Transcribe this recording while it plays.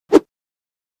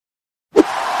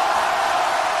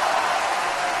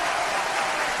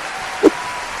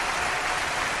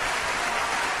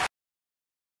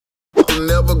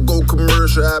never go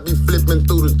commercial, I be flipping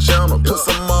through the channel. Plus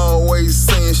I'm always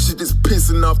saying shit that's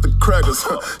pissing off the crackers.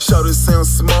 Shawty sound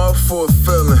small for a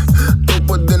felon.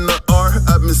 Doper than the art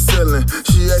I've been selling.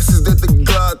 She asks that the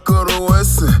Glock or the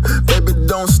Wesson. Baby,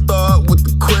 don't start with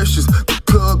the questions. The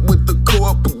plug with the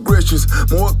co-op progressions.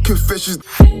 More confessions.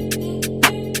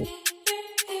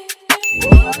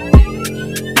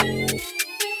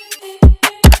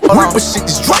 Rapper shit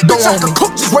is drop bitch, I can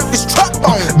cook, just work this truck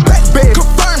on. Back bed,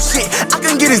 confirm shit, I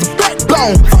can get his back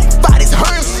blown. Fight his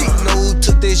herm shit. Know who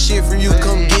took that shit from you,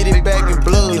 come get it back in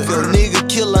blood. If your nigga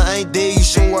killer ain't dead, you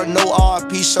show her no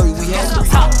RP, show you we had to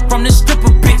top from the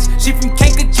stripper bitch. She from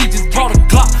Tecca, she just brought a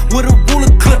Glock with a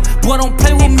ruler clip. Boy, don't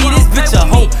play with me, this bitch a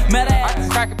hoe. I can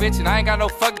crack a bitch and I ain't got no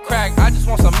fucking crack. I just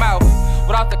want some mouth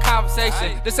without the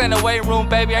conversation. This ain't a weight room,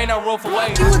 baby, ain't no room for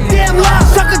waiting. You a damn lie,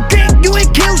 suck a dick, you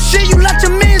ain't kill shit. You let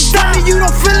your man die, you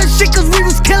don't feelin' shit cause we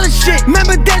was killing shit.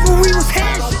 Remember days when we was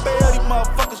hand shit. These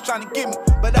motherfuckers tryna get me,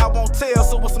 but I won't tell,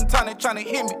 so with some time they tryna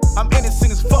hit me. I'm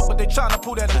innocent as fuck, but they tryna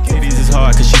pull that against me. This is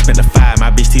hard cause she spent the 5,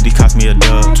 my bitch TD cost me a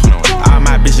dub. All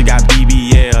my bitches got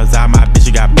BBLs, all my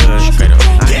bitches got buzz.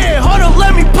 Yeah, hold up,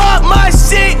 let me pop my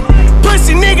shit.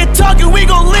 Pussy nigga talking, we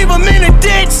gon' leave him in the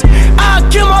ditch. I'll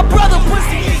kill my brother,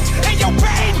 pussy. Hey, yo,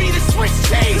 baby, the switch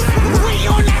chase. We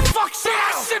on that fuck shit,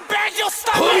 I shit bad, your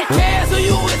stomach. Who cares who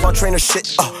you is? My trainer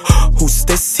shit, who's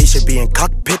this? He should be in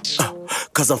cockpit,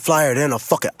 cause I'm flyer than a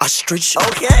fucking ostrich.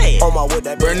 Okay. On my wood,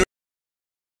 that brand new.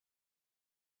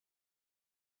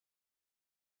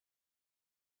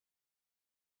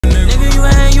 Nigga, you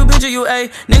ain't, you bitch, you A.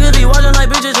 Niggas be watching like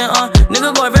bitches and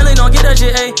nigga boy really don't get that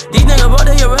shit, A. These niggas brought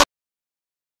they here.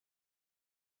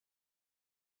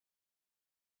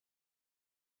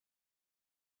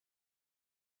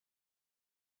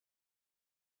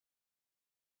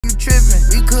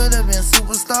 We could have been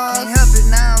superstars. Can't help it,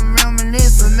 now I'm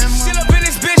reminiscing. Sit up in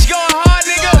this bitch going hard,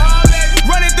 nigga.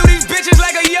 Running through these bitches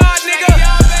like a yard, nigga.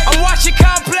 I'm watching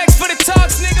Complex for the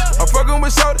talks, nigga. I'm fucking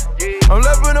with Shorty, I'm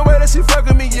loving the way that she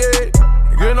fucking me, yeah.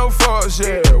 Get no fucks,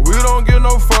 yeah. We don't get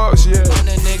no fucks, yeah. On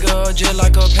that nigga just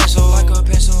like a pencil,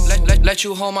 Let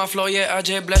you hold my flow, yeah. I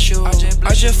just bless you. I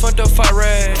just fucked up fat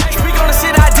red. Speak on the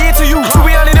shit I did to you. To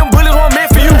be honest, them bullets weren't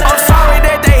meant for you. I'm sorry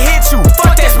that they hit you.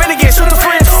 Fuck that, spin again, shoot a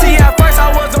friend. See, at first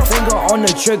I was a finger on the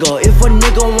trigger. If a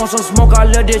nigga wants some smoke, I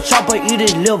let this chopper eat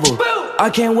his liver. I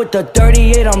came with the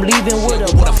 38, I'm leaving with a.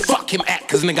 Where the fuck him at?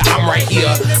 Cause nigga, I'm right here.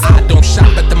 I don't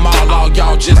shop at the mall, all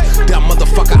y'all just dumb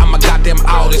motherfucker. I'm a goddamn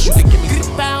artist. You can give me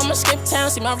some. I'ma skip town,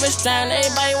 see my wrist down.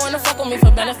 Everybody wanna fuck with me for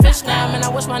benefits now. Man, I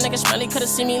wish my nigga Smelly could've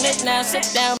seen me lit now.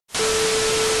 Sit down.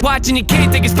 Watching your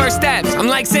kid take his first steps. I'm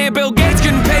like saying Bill Gates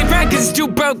couldn't pay rent cause it's too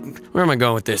broke. Where am I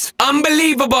going with this?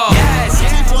 Unbelievable! Yes,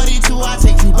 42, I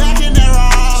take you back in there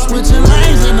all. Switching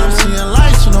lanes and I'm seeing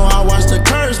lights. You know I watch the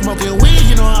curve, smoking weed.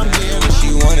 You know I'm getting what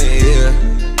she wanna hear.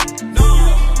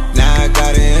 Now I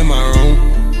got it in my room.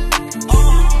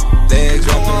 Legs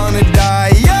up, wanna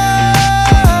die young.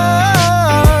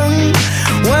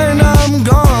 When I'm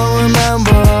gone,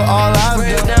 remember all I've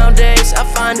done. Nowadays I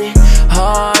find it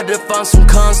hard to find some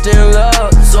constant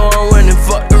love. So I went and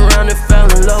fucked around and fell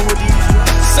in love with you.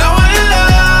 Someone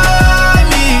love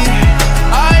me,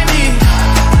 I need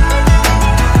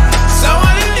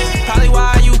someone to need. Probably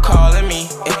why you calling me.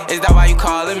 Is that why you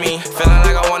calling me? Feeling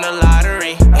like I won the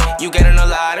lottery. You getting a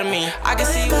lot of me. I can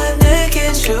see my neck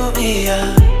and shoot me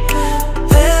up.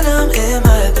 Venom in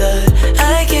my blood.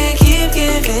 I can't keep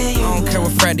giving you. I don't care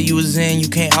what Friday you was in, you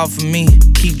can't offer me.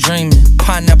 Keep dreaming.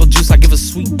 Pineapple juice, I give a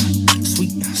sweet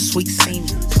semen.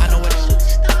 I know what it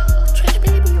is.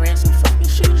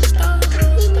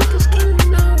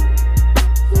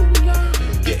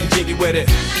 Getting jiggy with it.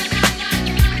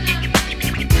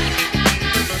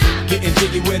 Getting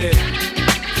jiggy with it.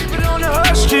 Put on the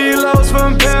hush kilos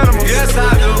from Panama. Yes, I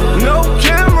do. No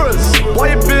cameras. Why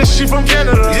your bitch, she from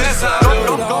Canada? Yes, I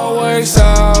do. All works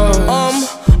out.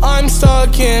 I'm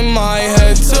stuck in my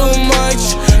head too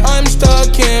much. I'm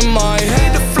stuck in my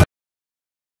head.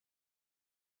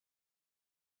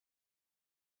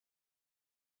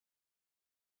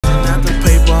 Not the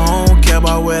paper, I don't care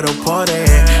about where the party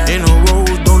at. In the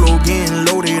road, Dolo getting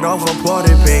loaded off a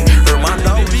party pack. Hurt my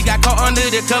nose. We got caught under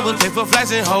the covers, pay for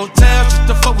flights in hotels just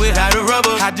to fuck without a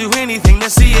rubber. I do anything to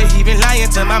see it, even lying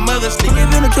to my mother.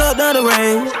 Sleeping in the club, down the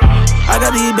rain. I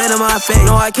got these bed in my face.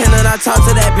 No, I cannot talk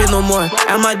to that bitch no more.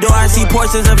 At my door, I see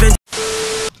portions of it.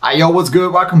 Hey yo, what's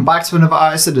good? Welcome back to another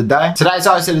artist of the day. Today's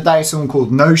artist of the day is someone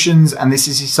called Notions, and this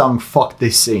is his song Fuck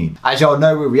This Scene. As y'all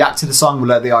know, we'll react to the song, we'll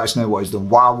let the artist know what he's done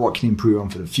well, what can improve on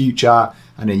for the future,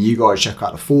 and then you guys check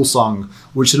out the full song,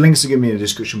 which the links are gonna be in the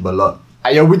description below.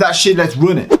 Hey yo, with that shit, let's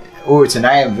run it. Oh, it's an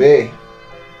AMV.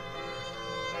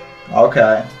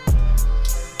 Okay.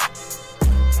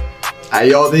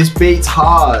 Hey yo, this beat's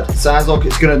hard. Sounds like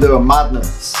it's gonna do a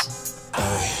madness.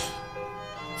 Hey,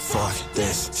 fuck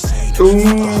this. Fuck the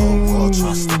whole world,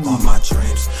 trying to step on my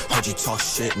dreams. Heard you talk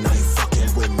shit, now you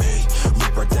fucking with me.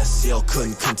 Reaper that seal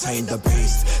couldn't contain the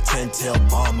beast. 10-tail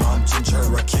bomb, I'm Ginger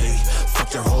Ricch.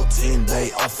 Fuck your whole team,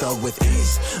 they all fell with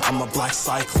ease. I'm a black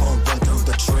cyclone, run through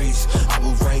the trees. I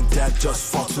will rank that,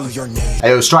 just fall to your knees.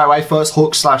 Hey yo, straight away, first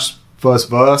hook slash first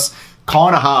verse.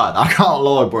 Kinda hard, I can't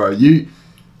lie, bro.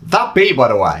 That beat, by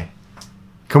the way,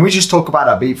 can we just talk about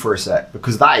that beat for a sec?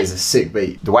 Because that is a sick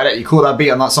beat. The way that you called that beat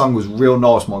on that song was real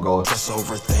nice, my god. Kinda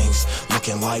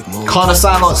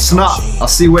sound like Snap. I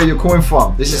see where you're coming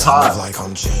from. This is hard.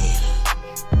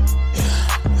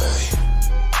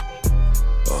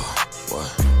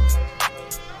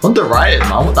 Underrated,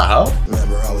 man. What the hell?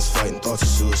 Remember, I was fighting thoughts of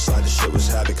suicide. The shit was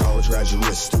happy. College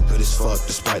graduate, stupid as fuck.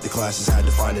 Despite the classes, had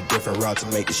to find a different route to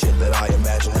make the shit that I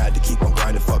imagined. Had to keep on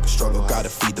grinding, fucking struggle. Gotta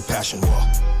feed the passion wall.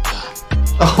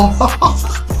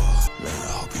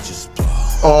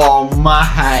 Oh my,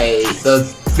 the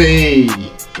beat.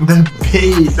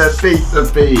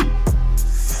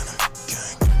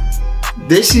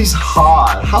 This is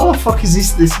hard. How the fuck is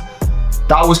this?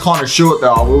 That was kind of short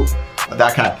though.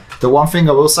 Okay. The one thing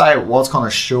I will say, it was kind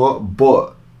of short,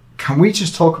 but can we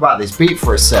just talk about this beat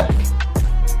for a sec?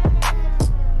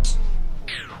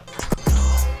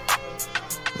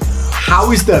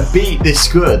 How is the beat this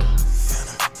good?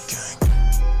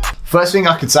 First thing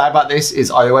I could say about this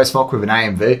is I always fuck with an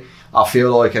AMV. I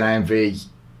feel like an AMV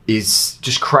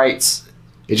just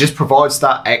provides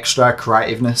that extra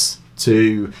creativeness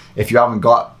to, if you haven't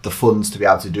got the funds to be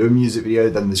able to do a music video,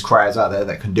 then there's creators out there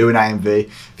that can do an AMV.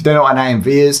 If you don't know what an AMV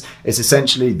is, it's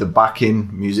essentially the backing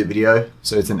music video.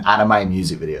 So it's an anime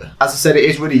music video. As I said, it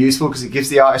is really useful because it gives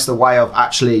the artist a way of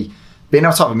actually being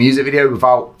able to have a music video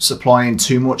without supplying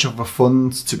too much of a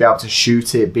fund to be able to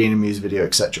shoot it, being a music video,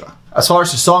 etc. As far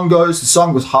as the song goes, the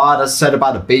song was hard. As I said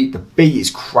about the beat is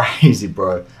crazy,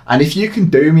 bro. And if you can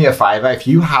do me a favor, if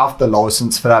you have the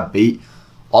license for that beat,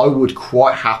 I would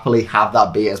quite happily have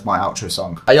that beat as my outro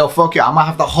song. Hey yo, fuck it, I might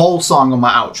have the whole song on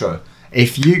my outro.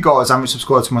 If you guys haven't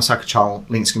subscribed to my second channel,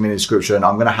 links can be in the description.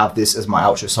 I'm gonna have this as my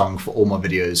outro song for all my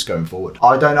videos going forward.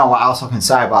 I don't know what else I can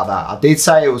say about that. I did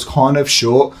say it was kind of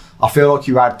short. I feel like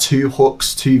you had 2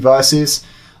 hooks, 2 verses.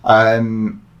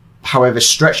 However,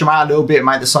 stretch them out a little bit,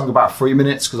 make the song about 3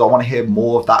 minutes because I want to hear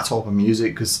more of that type of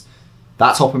music, because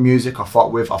that type of music I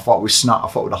fought with Snap, I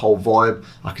fought with the whole vibe.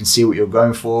 I can see what you're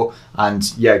going for. And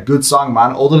yeah, good song,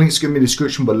 man. All the links are going to be in the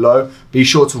description below. Be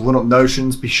sure to run up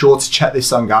Notions. Be sure to check this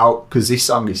song out because this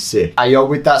song is sick. Hey yo,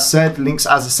 with that said, links,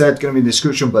 as I said, going to be in the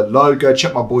description below. Go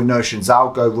check my boy Notions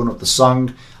out. Go run up the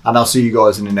song. And I'll see you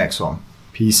guys in the next one.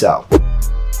 Peace out.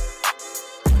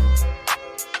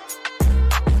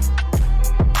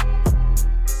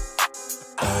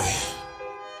 Hey,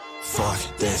 fuck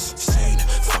this scene.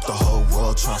 Fuck the whole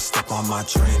world, trying to step on my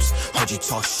dreams. Heard you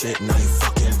talk shit, now you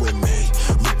fucking with me.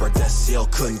 Reaper that seal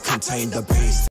couldn't contain the beast.